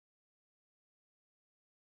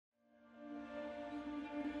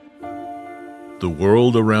The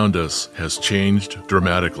world around us has changed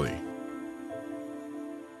dramatically.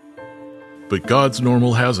 But God's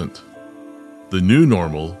normal hasn't. The new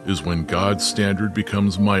normal is when God's standard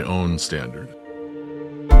becomes my own standard.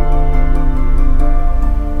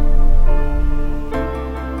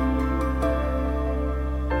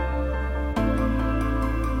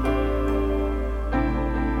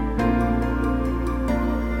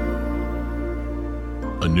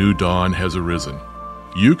 A new dawn has arisen.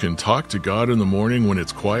 You can talk to God in the morning when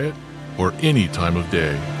it's quiet, or any time of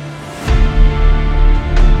day.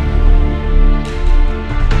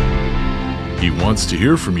 He wants to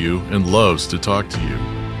hear from you and loves to talk to you.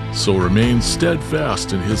 So remain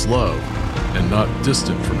steadfast in His love and not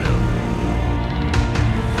distant from Him.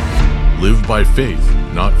 Live by faith,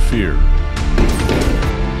 not fear.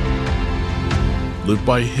 Live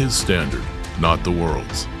by His standard, not the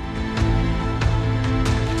world's.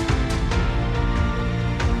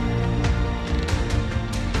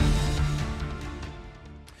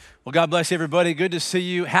 Well, God bless you, everybody. Good to see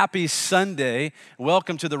you. Happy Sunday.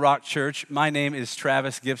 Welcome to the Rock Church. My name is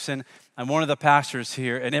Travis Gibson. I'm one of the pastors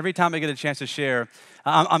here, and every time I get a chance to share,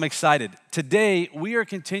 I'm excited. Today, we are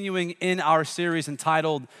continuing in our series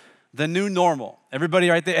entitled The New Normal. Everybody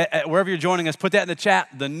right there, wherever you're joining us, put that in the chat,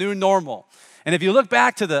 The New Normal. And if you look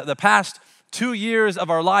back to the past 2 years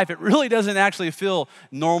of our life, it really doesn't actually feel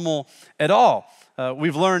normal at all.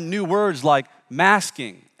 We've learned new words like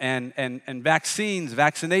masking, and vaccines,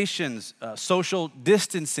 vaccinations, social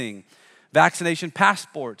distancing, vaccination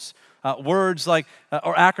passports, words like,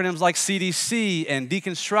 or acronyms like CDC and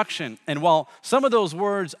deconstruction. And while some of those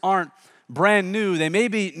words aren't brand new, they may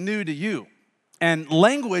be new to you. And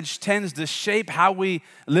language tends to shape how we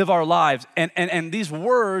live our lives. And these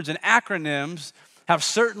words and acronyms have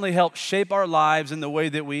certainly helped shape our lives in the way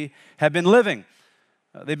that we have been living.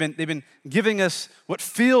 They've been giving us what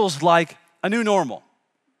feels like a new normal.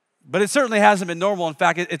 But it certainly hasn't been normal. In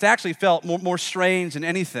fact, it's actually felt more strange than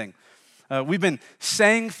anything. We've been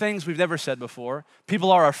saying things we've never said before.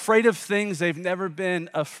 People are afraid of things they've never been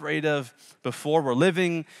afraid of before. We're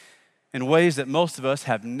living in ways that most of us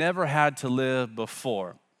have never had to live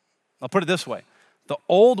before. I'll put it this way. The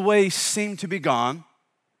old ways seem to be gone,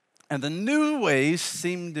 and the new ways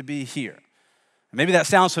seem to be here. Maybe that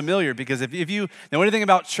sounds familiar because if you know anything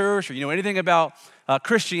about church or you know anything about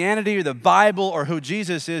Christianity or the Bible or who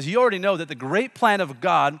Jesus is, you already know that the great plan of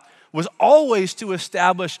God was always to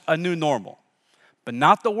establish a new normal, but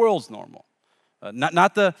not the world's normal,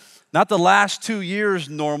 not the last 2 years'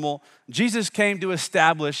 normal. Jesus came to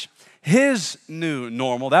establish His new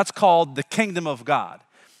normal. That's called the kingdom of God.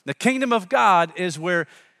 The kingdom of God is where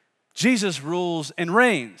Jesus rules and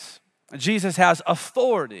reigns. Jesus has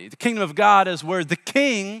authority. The kingdom of God is where the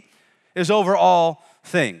king is over all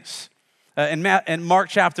things. In Mark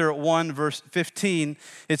chapter 1, verse 15,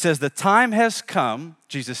 it says, "The time has come,"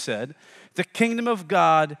 Jesus said, "the kingdom of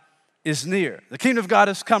God is near." The kingdom of God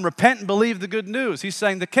has come. Repent and believe the good news. He's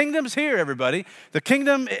saying the kingdom's here, everybody. The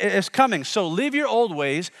kingdom is coming. So leave your old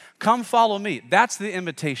ways. Come follow me. That's the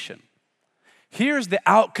invitation. Here's the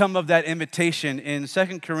outcome of that invitation in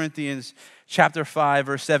 2 Corinthians chapter 5,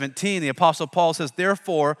 verse 17. The Apostle Paul says,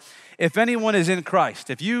 "Therefore, if anyone is in Christ,"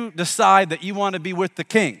 if you decide that you want to be with the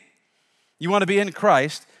King, you want to be in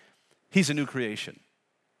Christ, He's a new creation.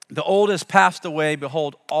 The old has passed away.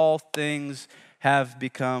 Behold, all things have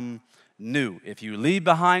become new. If you leave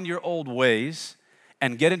behind your old ways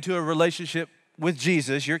and get into a relationship with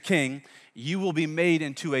Jesus, your King, you will be made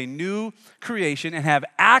into a new creation and have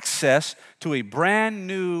access to a brand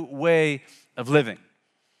new way of living.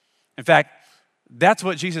 In fact, that's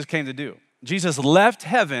what Jesus came to do. Jesus left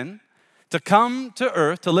heaven to come to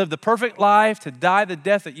earth, to live the perfect life, to die the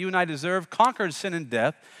death that you and I deserve, conquered sin and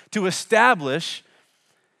death, to establish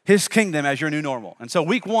His kingdom as your new normal. And so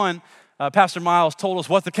week one, Pastor Miles told us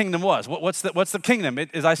what the kingdom was. What's the kingdom?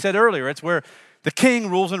 As I said earlier, it's where the king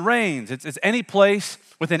rules and reigns. It's any place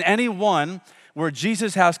within any one where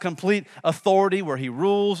Jesus has complete authority, where He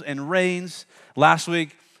rules and reigns. Last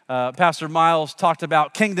week, Pastor Miles talked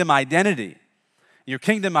about kingdom identity. Your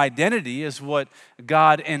kingdom identity is what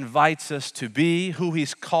God invites us to be, who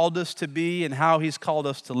He's called us to be, and how He's called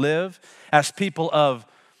us to live as people of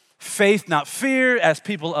faith, not fear, as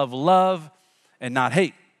people of love and not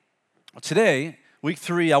hate. Well, today, week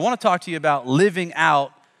 3, I want to talk to you about living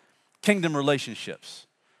out kingdom relationships.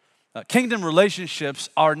 Kingdom relationships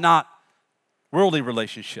are not worldly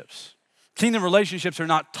relationships. Kingdom relationships are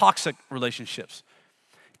not toxic relationships.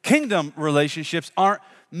 Kingdom relationships aren't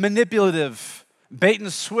manipulative, bait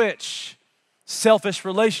and switch, selfish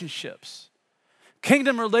relationships.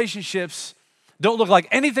 Kingdom relationships Don't look like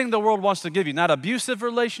anything the world wants to give you. Not abusive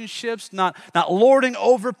relationships, not lording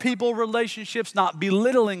over people relationships, not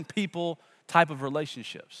belittling people type of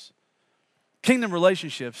relationships. Kingdom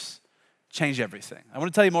relationships change everything. I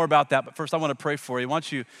want to tell you more about that, but first I want to pray for you. I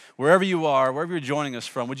want you, wherever you are, wherever you're joining us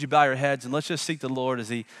from, would you bow your heads and let's just seek the Lord as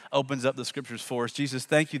he opens up the scriptures for us. Jesus,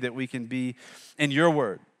 thank you that we can be in your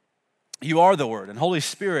word. You are the word. And Holy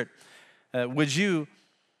Spirit, would you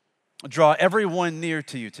draw everyone near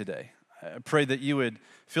to you today? I pray that you would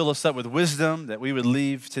fill us up with wisdom, that we would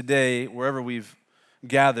leave today, wherever we've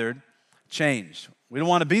gathered, changed. We don't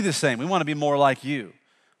want to be the same. We want to be more like you.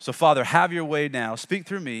 So, Father, have your way now. Speak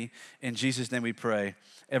through me. In Jesus' name we pray.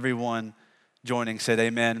 Everyone joining said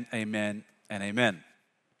amen, amen, and amen.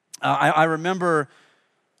 I remember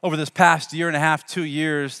over this past year and a half, 2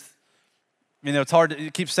 years, it's hard to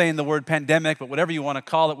keep saying the word pandemic, but whatever you want to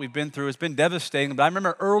call it, we've been through. It's been devastating. But I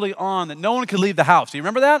remember early on that no one could leave the house. Do you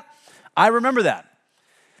remember that? I remember that.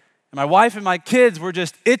 And my wife and my kids were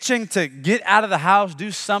just itching to get out of the house,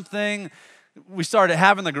 do something. We started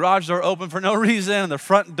having the garage door open for no reason, and the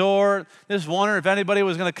front door, just wondering if anybody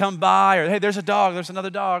was going to come by, or hey, there's a dog, there's another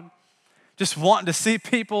dog. Just wanting to see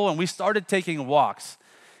people, and we started taking walks.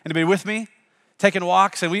 Anybody with me? Taking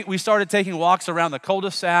walks, and we started taking walks around the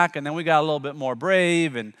cul-de-sac, and then we got a little bit more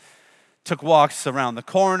brave and took walks around the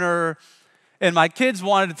corner. And my kids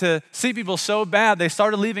wanted to see people so bad, they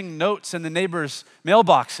started leaving notes in the neighbors'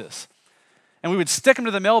 mailboxes. And we would stick them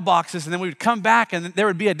to the mailboxes, and then we would come back, and there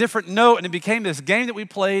would be a different note, and it became this game that we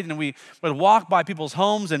played, and we would walk by people's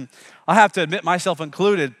homes, and I have to admit, myself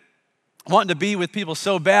included, wanting to be with people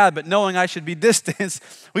so bad, but knowing I should be distanced,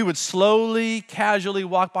 we would slowly, casually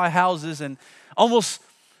walk by houses and almost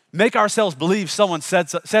make ourselves believe someone said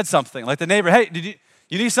something. Like the neighbor, hey,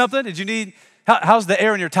 you need something? Did you need... How's the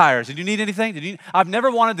air in your tires? Did you need anything? I've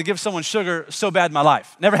never wanted to give someone sugar so bad in my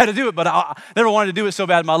life. Never had to do it, but I never wanted to do it so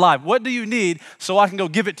bad in my life. What do you need so I can go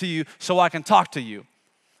give it to you so I can talk to you?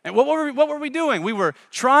 And what were we doing? We were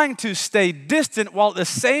trying to stay distant while at the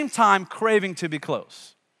same time craving to be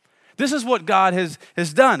close. This is what God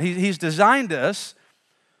has done. He's designed us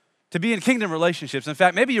to be in kingdom relationships. In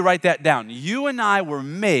fact, maybe you write that down. You and I were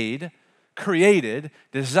made, created,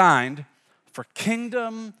 designed for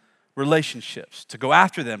kingdom relationships, to go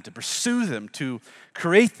after them, to pursue them, to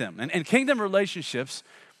create them. And kingdom relationships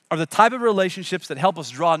are the type of relationships that help us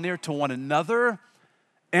draw near to one another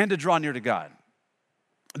and to draw near to God.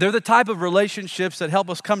 They're the type of relationships that help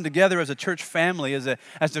us come together as a church family, as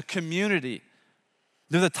a community.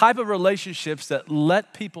 They're the type of relationships that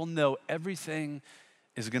let people know everything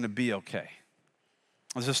is going to be okay.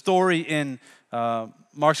 There's a story in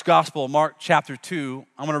Mark's Gospel, Mark chapter 2.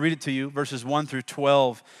 I'm going to read it to you, verses 1 through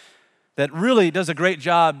 12. That really does a great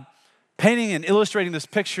job painting and illustrating this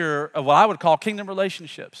picture of what I would call kingdom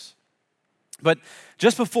relationships. But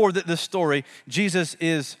just before this story, Jesus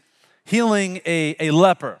is healing a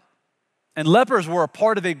leper. And lepers were a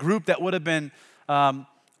part of a group that would have been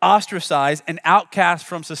ostracized and outcast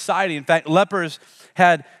from society. In fact, lepers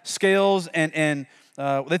had scales and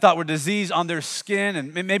they thought were disease on their skin,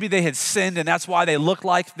 and maybe they had sinned, and that's why they looked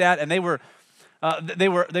like that, and they were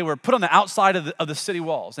put on the outside of the city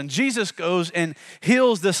walls. And Jesus goes and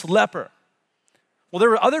heals this leper. Well, there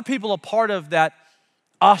were other people a part of that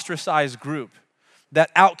ostracized group, that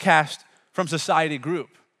outcast from society group.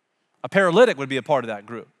 A paralytic would be a part of that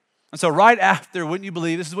group. And so right after, wouldn't you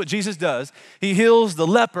believe, this is what Jesus does. He heals the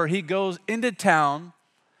leper. He goes into town,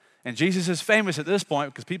 and Jesus is famous at this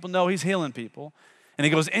point because people know he's healing people. And he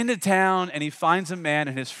goes into town, and he finds a man,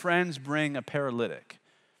 and his friends bring a paralytic.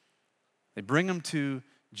 They bring him to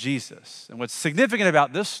Jesus. And what's significant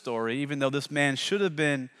about this story, even though this man should have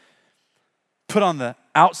been put on the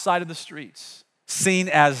outside of the streets, seen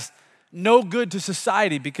as no good to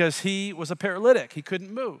society because he was a paralytic, he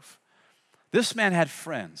couldn't move. This man had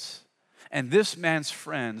friends, and this man's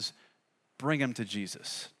friends bring him to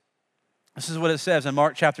Jesus. This is what it says in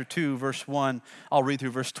Mark chapter 2, verse 1. I'll read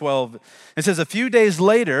through verse 12. It says, a few days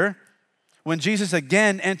later, when Jesus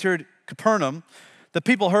again entered Capernaum, the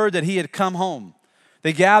people heard that he had come home.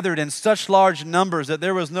 They gathered in such large numbers that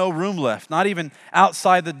there was no room left, not even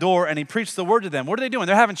outside the door, and he preached the word to them. What are they doing?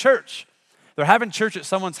 They're having church. They're having church at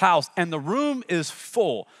someone's house, and the room is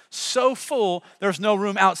full. So full, there's no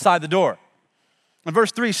room outside the door. In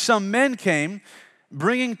verse 3, some men came,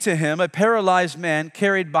 bringing to him a paralyzed man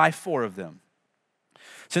carried by 4 of them.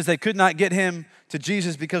 Since they could not get him to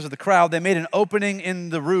Jesus because of the crowd, they made an opening in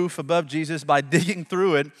the roof above Jesus by digging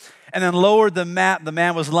through it and then lowered the mat the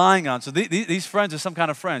man was lying on. So these friends are some kind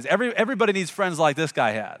of friends. Everybody needs friends like this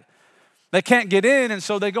guy had. They can't get in, and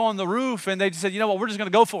so they go on the roof, and they said, you know what, we're just going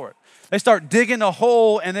to go for it. They start digging a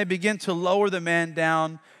hole, and they begin to lower the man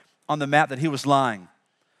down on the mat that he was lying.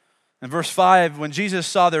 In verse 5, when Jesus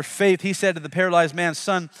saw their faith, he said to the paralyzed man,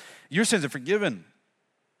 son, your sins are forgiven.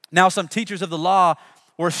 Now some teachers of the law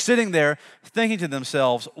were sitting there thinking to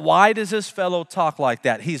themselves, why does this fellow talk like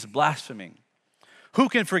that? He's blaspheming. Who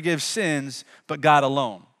can forgive sins but God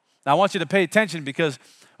alone? Now I want you to pay attention because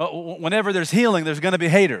whenever there's healing, there's going to be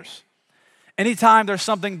haters. Anytime there's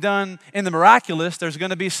something done in the miraculous, there's going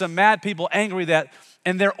to be some mad people angry that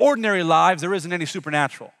in their ordinary lives there isn't any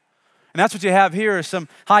supernatural. And that's what you have here is some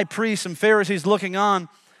high priests, some Pharisees looking on.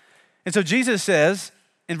 And so Jesus says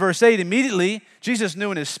in verse 8, immediately Jesus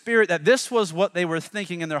knew in his spirit that this was what they were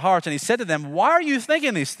thinking in their hearts. And he said to them, why are you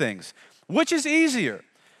thinking these things? Which is easier,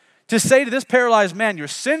 to say to this paralyzed man, your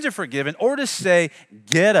sins are forgiven, or to say,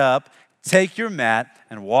 get up, take your mat,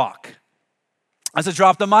 and walk? That's a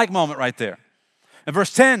drop the mic moment right there. In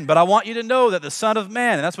verse 10, but I want you to know that the Son of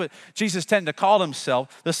Man, and that's what Jesus tended to call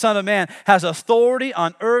himself, the Son of Man has authority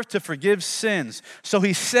on earth to forgive sins. So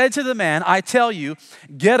he said to the man, I tell you,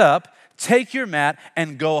 get up, take your mat,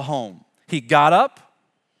 and go home. He got up,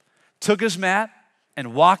 took his mat,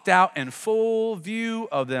 and walked out in full view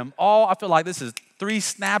of them all. I feel like this is 3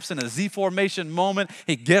 snaps in a Z formation moment.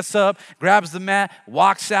 He gets up, grabs the mat,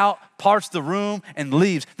 walks out, parts the room, and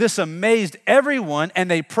leaves. This amazed everyone, and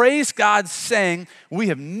they praised God, saying, we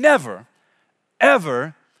have never,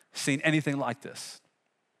 ever seen anything like this.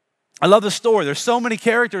 I love the story. There's so many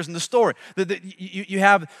characters in the story. You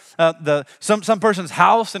have some person's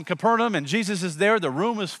house in Capernaum, and Jesus is there. The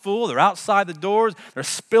room is full. They're outside the doors. They're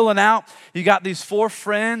spilling out. You got these 4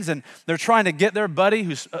 friends, and they're trying to get their buddy,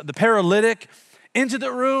 who's the paralytic, into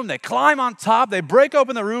the room. They climb on top. They break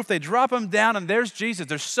open the roof. They drop him down, and there's Jesus.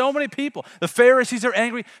 There's so many people. The Pharisees are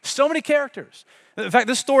angry. So many characters. In fact,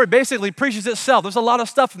 this story basically preaches itself. There's a lot of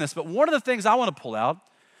stuff in this, but one of the things I want to pull out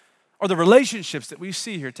are the relationships that we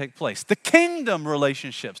see here take place. The kingdom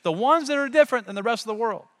relationships, the ones that are different than the rest of the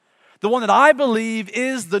world. The one that I believe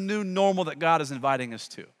is the new normal that God is inviting us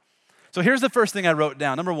to. So here's the first thing I wrote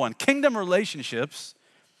down. Number 1, kingdom relationships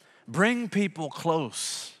bring people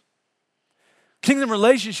close. Kingdom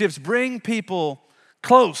relationships bring people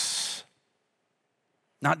close,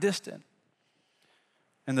 not distant.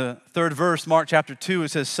 In the 3rd verse, Mark chapter 2, it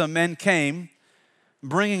says, some men came,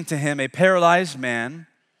 bringing to him a paralyzed man,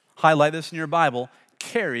 highlight this in your Bible,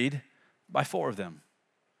 carried by 4 of them.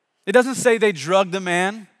 It doesn't say they drugged the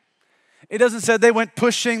man. It doesn't say they went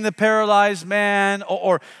pushing the paralyzed man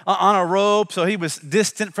or on a rope so he was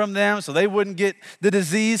distant from them so they wouldn't get the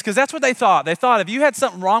disease, because that's what they thought. They thought if you had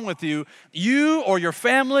something wrong with you, you or your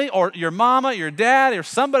family or your mama, your dad, or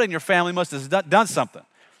somebody in your family must have done something.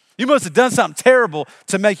 You must have done something terrible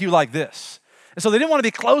to make you like this. And so they didn't want to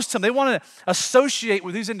be close to him. They wanted to associate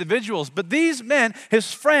with these individuals. But these men,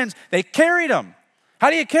 his friends, they carried him. How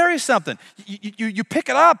do you carry something? You pick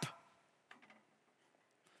it up.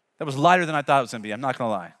 That was lighter than I thought it was going to be. I'm not going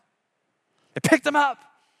to lie. They picked him up.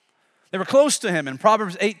 They were close to him. In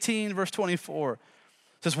Proverbs 18, verse 24, it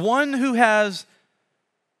says, one who has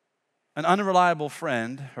an unreliable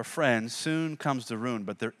friend or friends soon comes to ruin,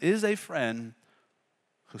 but there is a friend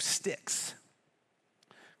who sticks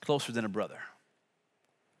closer than a brother.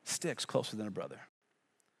 Sticks closer than a brother.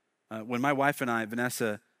 When my wife and I,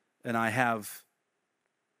 Vanessa and I, have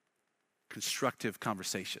constructive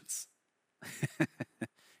conversations.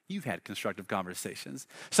 You've had constructive conversations.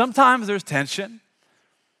 Sometimes there's tension,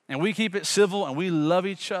 and we keep it civil, and we love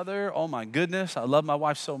each other. Oh my goodness, I love my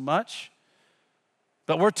wife so much.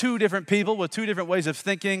 But we're 2 different people with 2 different ways of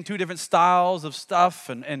thinking, 2 different styles of stuff,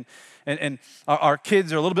 and our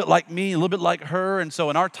kids are a little bit like me, a little bit like her, and so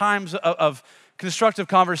in our times of constructive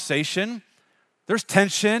conversation, there's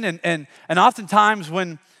tension, and oftentimes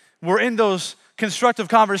when we're in those constructive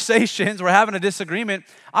conversations, we're having a disagreement,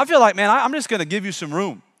 I feel like, man, I'm just going to give you some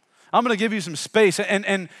room. I'm going to give you some space.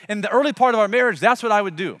 And in the early part of our marriage, that's what I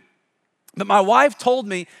would do. But my wife told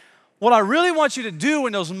me, what I really want you to do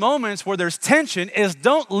in those moments where there's tension is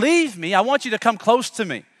don't leave me. I want you to come close to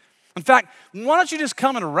me. In fact, why don't you just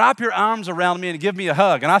come and wrap your arms around me and give me a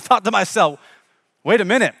hug? And I thought to myself, wait a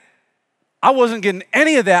minute. I wasn't getting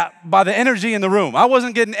any of that by the energy in the room. I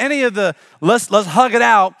wasn't getting any of the let's hug it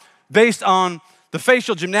out based on the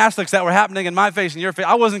facial gymnastics that were happening in my face and your face.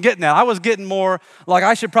 I wasn't getting that. I was getting more like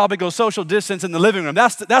I should probably go social distance in the living room.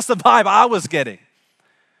 That's the vibe I was getting.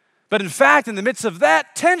 But in fact, in the midst of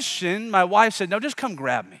that tension, my wife said, no, just come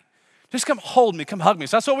grab me. Just come hold me, come hug me.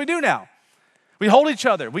 So that's what we do now. We hold each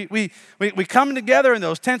other. We come together in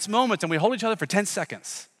those tense moments and we hold each other for 10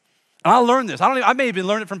 seconds. And I learned this. I may even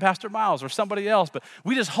learn it from Pastor Miles or somebody else, but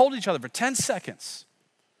we just hold each other for 10 seconds.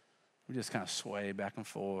 We just kind of sway back and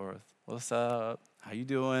forth. What's up? How you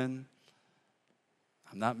doing?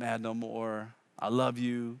 I'm not mad no more. I love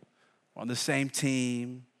you. We're on the same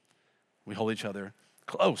team. We hold each other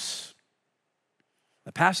close.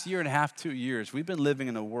 The past year and a half, 2 years, we've been living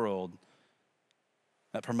in a world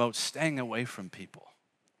that promotes staying away from people.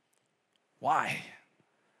 Why?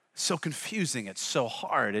 It's so confusing. It's so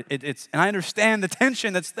hard. And I understand the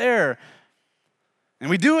tension that's there. And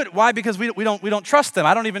we do it. Why? Because we don't trust them.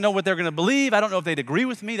 I don't even know what they're going to believe. I don't know if they'd agree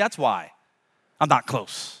with me. That's why I'm not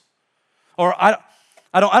close. Or I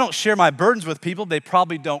don't share my burdens with people. They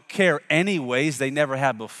probably don't care anyways. They never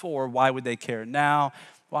have before. Why would they care now?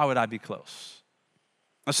 Why would I be close?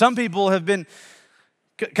 Now, some people have been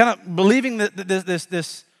kind of believing that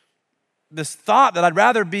this thought that I'd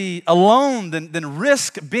rather be alone than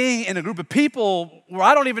risk being in a group of people where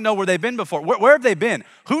I don't even know where they've been before. Where have they been?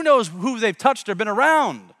 Who knows who they've touched or been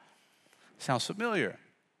around? Sounds familiar.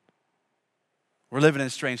 We're living in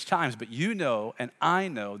strange times, but you know and I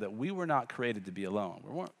know that we were not created to be alone.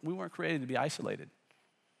 We weren't created to be isolated.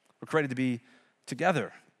 We're created to be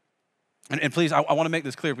together. And please, I want to make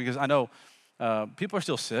this clear because I know people are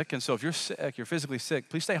still sick, and so if you're sick, you're physically sick,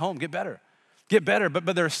 please stay home, get better. Get better.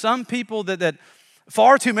 But there are some people that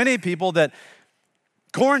far too many people that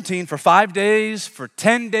quarantine for 5 days, for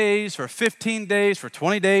 10 days, for 15 days, for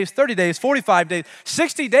 20 days, 30 days, 45 days,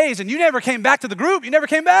 60 days, and you never came back to the group. You never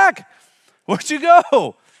came back. Where'd you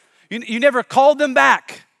go? You never called them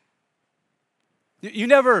back. You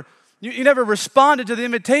never responded to the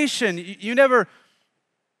invitation. You never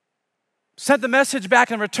sent the message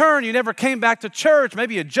back in return. You never came back to church.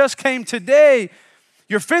 Maybe you just came today.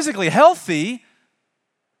 You're physically healthy,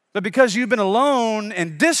 but because you've been alone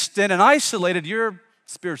and distant and isolated, you're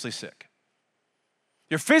spiritually sick.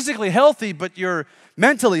 You're physically healthy, but you're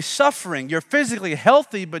mentally suffering. You're physically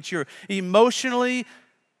healthy, but you're emotionally,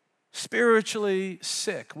 spiritually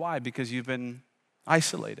sick. Why? Because you've been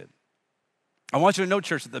isolated. I want you to know,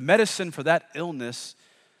 church, that the medicine for that illness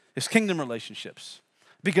is kingdom relationships.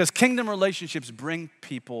 Because kingdom relationships bring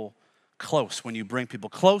people close. When you bring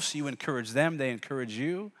people close, you encourage them, they encourage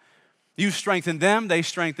you. You strengthen them, they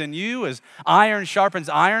strengthen you. As iron sharpens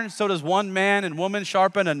iron, so does one man and woman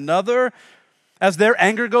sharpen another. As their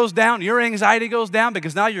anger goes down, your anxiety goes down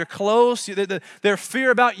because now you're close. Their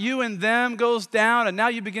fear about you and them goes down, and now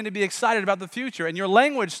you begin to be excited about the future, and your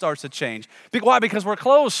language starts to change. Why? Because we're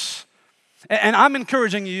close. And I'm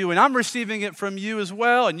encouraging you, and I'm receiving it from you as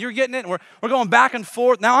well, and you're getting it, and we're going back and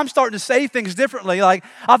forth. Now I'm starting to say things differently, like,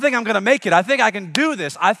 I think I'm going to make it. I think I can do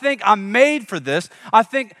this. I think I'm made for this. I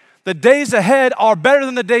think the days ahead are better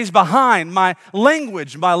than the days behind. My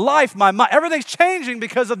language, my life, my mind, everything's changing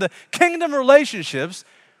because of the kingdom relationships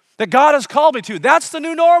that God has called me to. That's the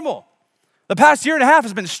new normal. The past year and a half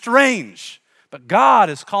has been strange, but God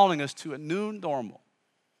is calling us to a new normal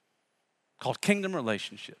called kingdom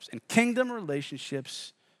relationships. And kingdom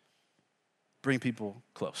relationships bring people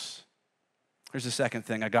close. Here's the second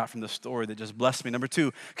thing I got from the story that just blessed me. Number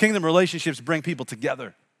 2, kingdom relationships bring people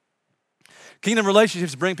together. Kingdom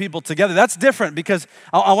relationships bring people together. That's different because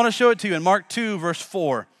I want to show it to you in Mark 2, verse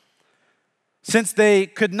 4. Since they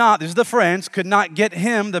could not, these are the friends, could not get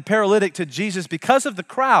him, the paralytic, to Jesus because of the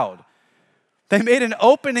crowd, they made an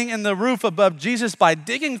opening in the roof above Jesus by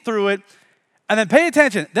digging through it. And then pay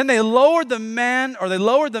attention. Then they lowered the mat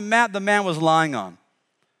the man was lying on.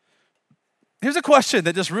 Here's a question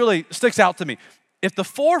that just really sticks out to me. If the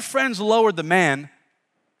 4 friends lowered the man,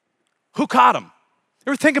 who caught him?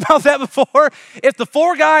 You ever think about that before? If the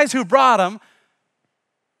 4 guys who brought him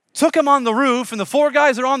took him on the roof, and the 4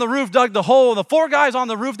 guys that are on the roof dug the hole, and the 4 guys on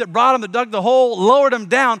the roof that brought him that dug the hole lowered him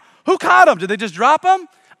down, who caught him? Did they just drop him?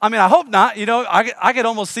 I mean, I hope not. You know, I could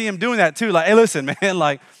almost see him doing that too. Like, hey, listen, man,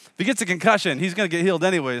 like, if he gets a concussion, he's going to get healed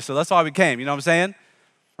anyway, so that's why we came. You know what I'm saying?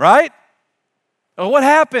 Right? Well, what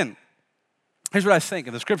happened? Here's what I think,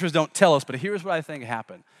 and the scriptures don't tell us, but here's what I think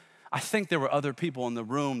happened. I think there were other people in the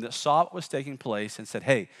room that saw what was taking place and said,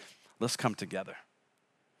 hey, let's come together.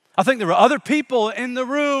 I think there were other people in the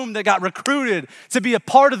room that got recruited to be a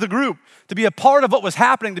part of the group, to be a part of what was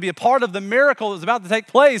happening, to be a part of the miracle that was about to take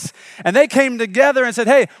place. And they came together and said,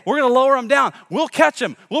 hey, we're going to lower him down. We'll catch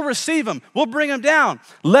him. We'll receive him. We'll bring him down.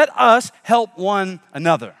 Let us help one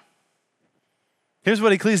another. Here's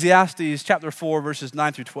what Ecclesiastes chapter 4, verses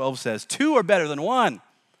 9 through 12 says. 2 are better than 1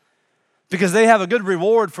 because they have a good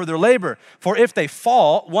reward for their labor. For if they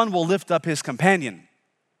fall, one will lift up his companion.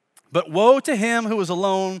 But woe to him who is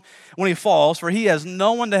alone when he falls, for he has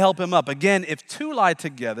no one to help him up. Again, if 2 lie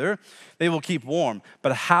together, they will keep warm.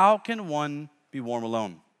 But how can one be warm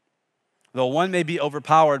alone? Though one may be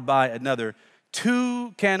overpowered by another,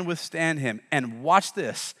 two can withstand him. And watch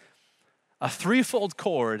this, a threefold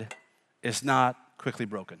cord is not quickly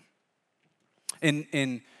broken.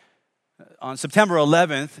 On September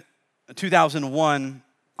 11th, 2001,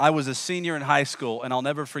 I was a senior in high school, and I'll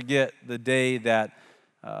never forget the day that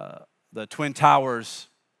the Twin Towers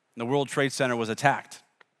and the World Trade Center was attacked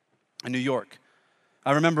in New York.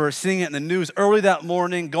 I remember seeing it in the news early that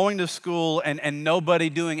morning, going to school, and nobody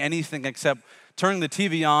doing anything except turning the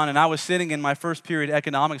TV on, and I was sitting in my first period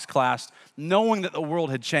economics class knowing that the world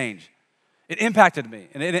had changed. It impacted me,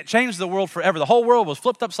 and it changed the world forever. The whole world was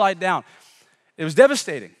flipped upside down. It was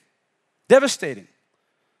devastating, devastating.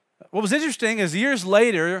 What was interesting is years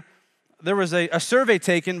later, there was a survey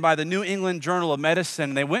taken by the New England Journal of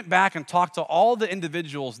Medicine, and they went back and talked to all the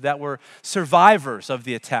individuals that were survivors of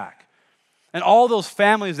the attack and all those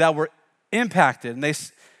families that were impacted. And they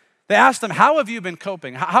asked them, how have you been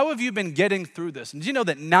coping? How have you been getting through this? And do you know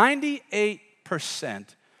that 98%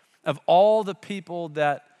 of all the people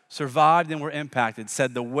that survived and were impacted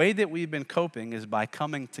said the way that we've been coping is by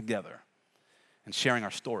coming together and sharing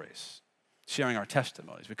our stories, sharing our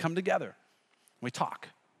testimonies. We come together, we talk,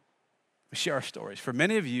 we share our stories. For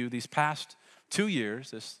many of you, these past 2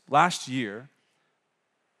 years, this last year,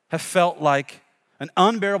 have felt like an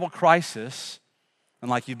unbearable crisis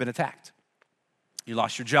and like you've been attacked. You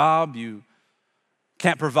lost your job, you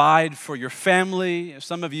can't provide for your family.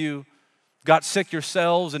 Some of you got sick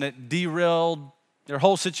yourselves and it derailed your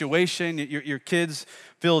whole situation. Your kids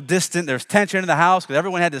feel distant. There's tension in the house because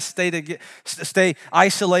everyone had to stay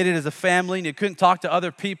isolated as a family, and you couldn't talk to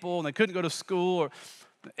other people, and they couldn't go to school, or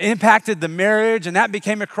impacted the marriage, and that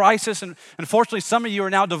became a crisis. And unfortunately, some of you are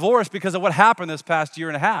now divorced because of what happened this past year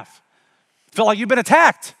and a half. Feel like you've been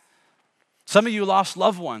attacked. Some of you lost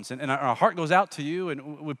loved ones, and our heart goes out to you,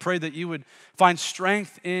 and we pray that you would find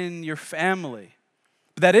strength in your family.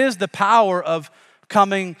 But that is the power of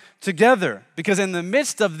coming together, because in the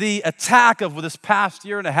midst of the attack of this past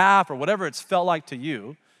year and a half, or whatever it's felt like to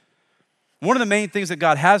you, one of the main things that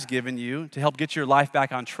God has given you to help get your life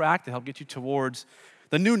back on track, to help get you towards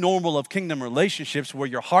the new normal of kingdom relationships, where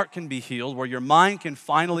your heart can be healed, where your mind can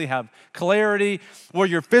finally have clarity, where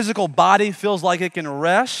your physical body feels like it can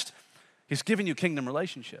rest. He's given you kingdom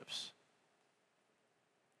relationships.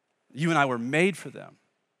 You and I were made for them.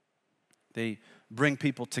 They bring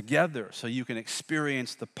people together so you can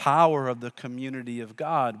experience the power of the community of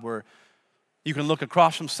God, where you can look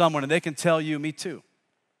across from someone and they can tell you, me too.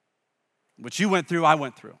 What you went through, I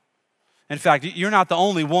went through. In fact, you're not the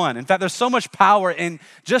only one. In fact, there's so much power in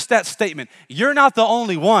just that statement. You're not the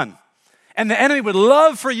only one. And the enemy would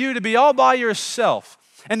love for you to be all by yourself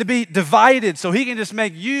and to be divided so he can just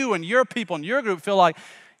make you and your people and your group feel like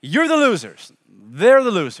you're the losers. They're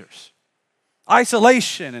the losers.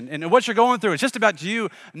 Isolation and what you're going through, it's just about you.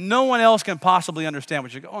 No one else can possibly understand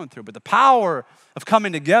what you're going through. But the power of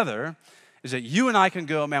coming together is that you and I can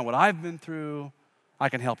go, man, what I've been through, I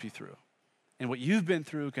can help you through. And what you've been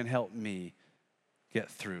through can help me get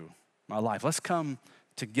through my life. Let's come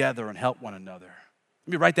together and help one another.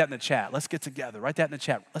 Let me write that in the chat. Let's get together. Write that in the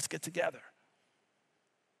chat. Let's get together.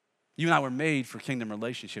 You and I were made for kingdom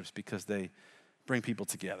relationships because they bring people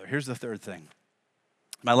together. Here's the third thing.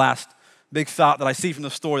 My last big thought that I see from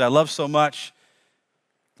the story that I love so much.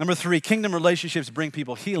 Number 3, kingdom relationships bring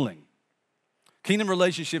people healing. Kingdom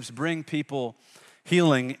relationships bring people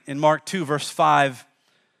healing. In Mark 2, verse 5,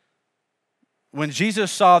 when Jesus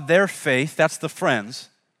saw their faith, that's the friends,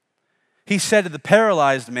 he said to the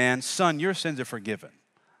paralyzed man, son, your sins are forgiven.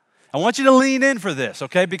 I want you to lean in for this,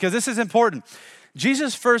 okay? Because this is important.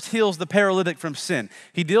 Jesus first heals the paralytic from sin.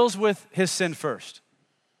 He deals with his sin first.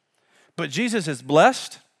 But Jesus is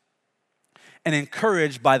blessed and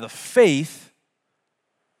encouraged by the faith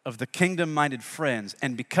of the kingdom-minded friends.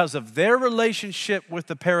 And because of their relationship with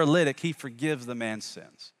the paralytic, he forgives the man's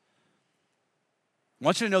sins. I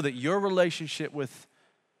want you to know that your relationship with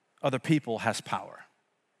other people has power.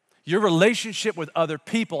 Your relationship with other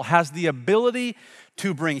people has the ability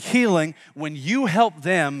to bring healing when you help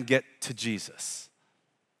them get to Jesus.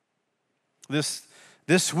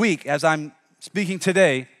 This week, as I'm speaking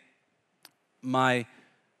today, my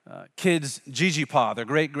kids' Gigi Pa, their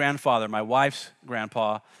great-grandfather, my wife's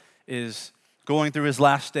grandpa, is going through his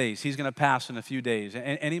last days. He's going to pass in a few days,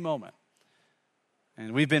 any moment.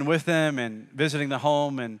 And we've been with them and visiting the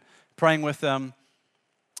home and praying with them.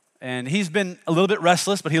 And he's been a little bit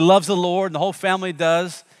restless, but he loves the Lord, and the whole family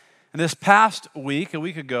does. And this past week, a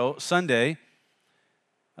week ago, Sunday,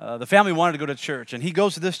 the family wanted to go to church. And he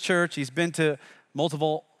goes to this church. He's been to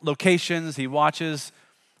multiple locations. He watches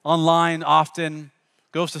online often,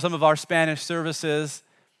 goes to some of our Spanish services.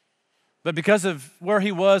 But because of where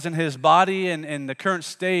he was in his body and the current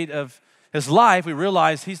state of his life, we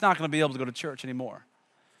realized he's not going to be able to go to church anymore.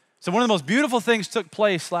 So one of the most beautiful things took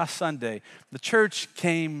place last Sunday. The church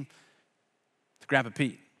came to Grandpa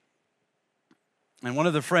Pete. And one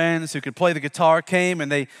of the friends who could play the guitar came,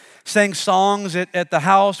 and they sang songs at the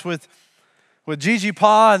house with Gigi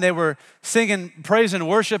Pa, and they were singing praise and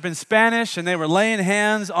worship in Spanish, and they were laying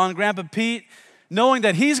hands on Grandpa Pete, knowing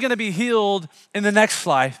that he's going to be healed in the next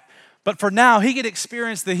life. But for now, he could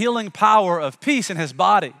experience the healing power of peace in his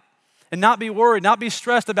body and not be worried, not be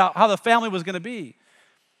stressed about how the family was going to be.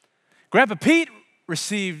 Grandpa Pete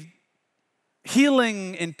received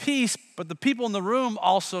healing and peace, but the people in the room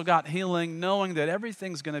also got healing, knowing that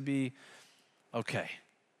everything's going to be okay.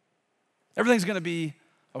 Everything's going to be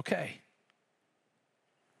okay.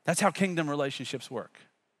 That's how kingdom relationships work.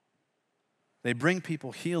 They bring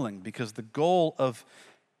people healing because the goal of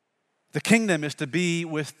the kingdom is to be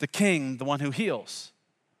with the king, the one who heals.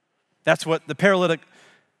 That's what the paralytic,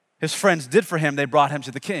 his friends did for him. They brought him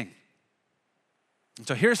to the king. And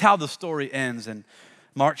so here's how the story ends in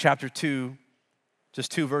Mark chapter 2,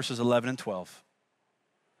 just 2 verses 11 and 12.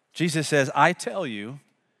 Jesus says, I tell you,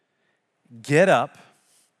 get up,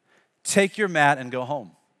 take your mat, and go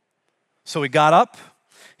home. So he got up,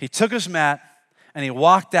 he took his mat, and he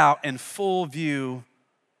walked out in full view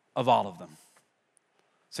of all of them.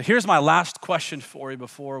 So here's my last question for you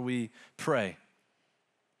before we pray.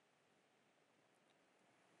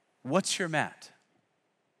 What's your mat?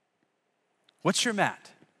 What's your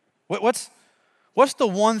mat? What's the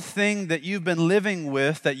one thing that you've been living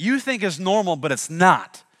with that you think is normal, but it's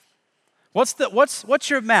not? What's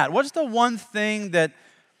your mat? What's the one thing that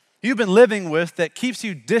you've been living with that keeps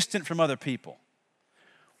you distant from other people?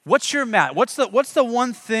 What's your mat? What's the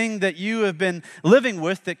one thing that you have been living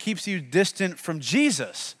with that keeps you distant from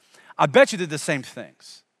Jesus? I bet you did the same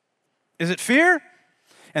things. Is it fear?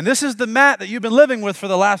 And this is the mat that you've been living with for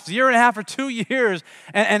the last year and a half or 2 years,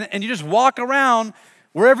 and you just walk around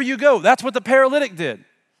wherever you go. That's what the paralytic did.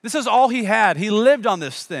 This is all he had. He lived on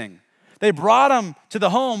this thing. They brought him to the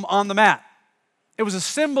home on the mat. It was a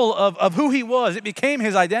symbol of who he was. It became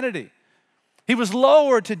his identity. He was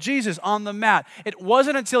lowered to Jesus on the mat. It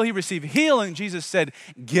wasn't until he received healing, Jesus said,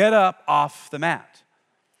 get up off the mat.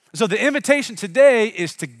 So the invitation today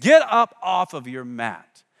is to get up off of your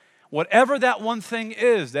mat. Whatever that one thing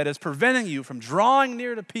is that is preventing you from drawing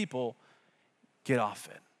near to people, get off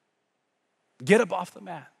it. Get up off the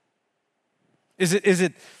mat. Is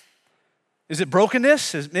it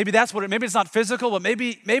brokenness? Maybe that's what maybe it's not physical, but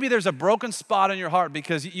maybe there's a broken spot in your heart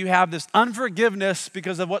because you have this unforgiveness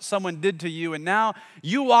because of what someone did to you, and now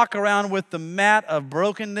you walk around with the mat of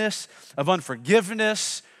brokenness, of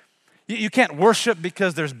unforgiveness. You can't worship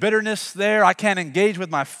because there's bitterness there. I can't engage with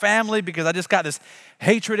my family because I just got this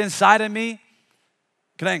hatred inside of me.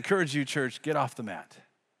 Can I encourage you, church, get off the mat.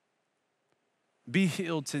 Be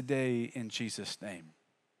healed today in Jesus' name.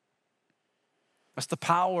 That's the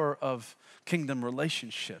power of kingdom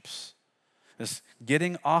relationships, is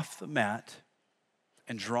getting off the mat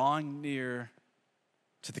and drawing near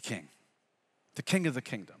to the king of the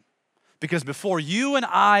kingdom. Because before you and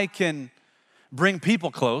I can bring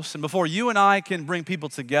people close, and before you and I can bring people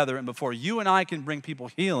together, and before you and I can bring people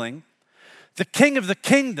healing, the king of the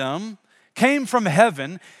kingdom came from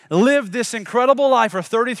heaven, lived this incredible life for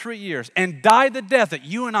 33 years, and died the death that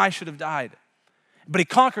you and I should have died. But he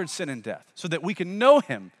conquered sin and death so that we can know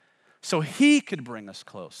him, so he could bring us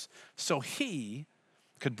close, so he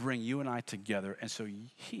could bring you and I together, and so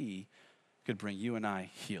he could bring you and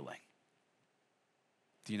I healing.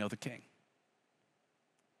 Do you know the king?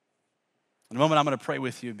 In a moment, I'm going to pray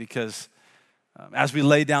with you because as we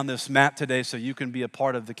lay down this mat today so you can be a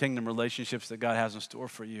part of the kingdom relationships that God has in store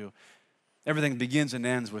for you, everything begins and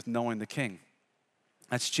ends with knowing the king.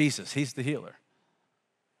 That's Jesus. He's the healer.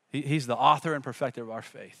 He's the author and perfecter of our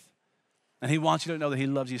faith. And he wants you to know that he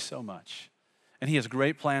loves you so much. And he has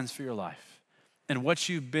great plans for your life. And what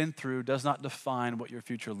you've been through does not define what your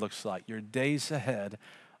future looks like. Your days ahead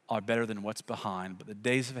are better than what's behind. But the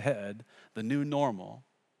days ahead, the new normal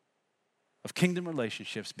of kingdom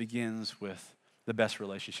relationships begins with the best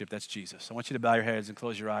relationship. That's Jesus. I want you to bow your heads and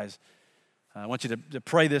close your eyes. I want you to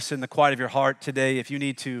pray this in the quiet of your heart today. If you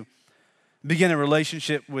need to begin a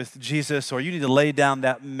relationship with Jesus, or you need to lay down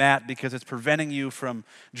that mat because it's preventing you from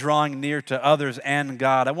drawing near to others and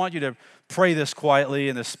God, I want you to pray this quietly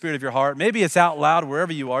in the spirit of your heart. Maybe it's out loud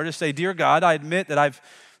wherever you are. Just say, Dear God, I admit that I've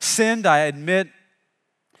sinned. I admit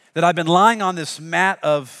that I've been lying on this mat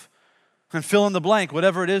of, and fill in the blank,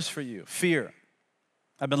 whatever it is for you, fear.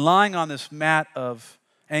 I've been lying on this mat of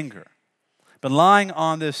anger. been lying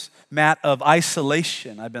on this mat of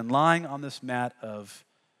isolation. I've been lying on this mat of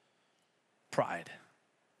pride.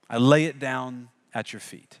 I lay it down at your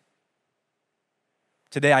feet.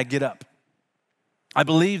 Today I get up. I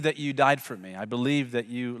believe that you died for me. I believe that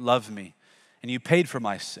you love me and you paid for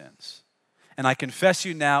my sins. And I confess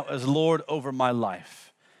you now as Lord over my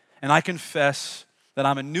life. And I confess that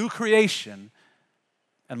I'm a new creation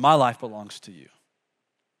and my life belongs to you.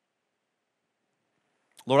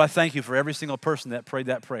 Lord, I thank you for every single person that prayed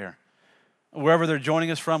that prayer. Wherever they're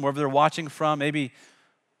joining us from, wherever they're watching from, maybe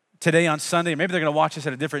today on Sunday, maybe they're going to watch us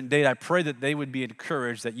at a different date. I pray that they would be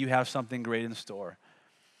encouraged that you have something great in store.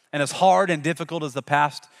 And as hard and difficult as the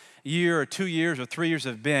past year or 2 years or 3 years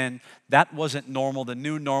have been, that wasn't normal. The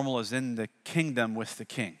new normal is in the kingdom with the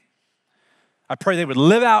King. I pray they would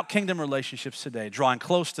live out kingdom relationships today, drawing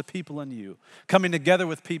close to people in you, coming together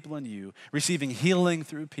with people in you, receiving healing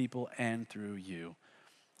through people and through you.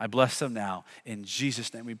 I bless them now. In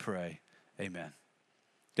Jesus' name we pray, amen.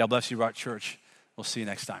 God bless you, Rock Church. We'll see you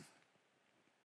next time.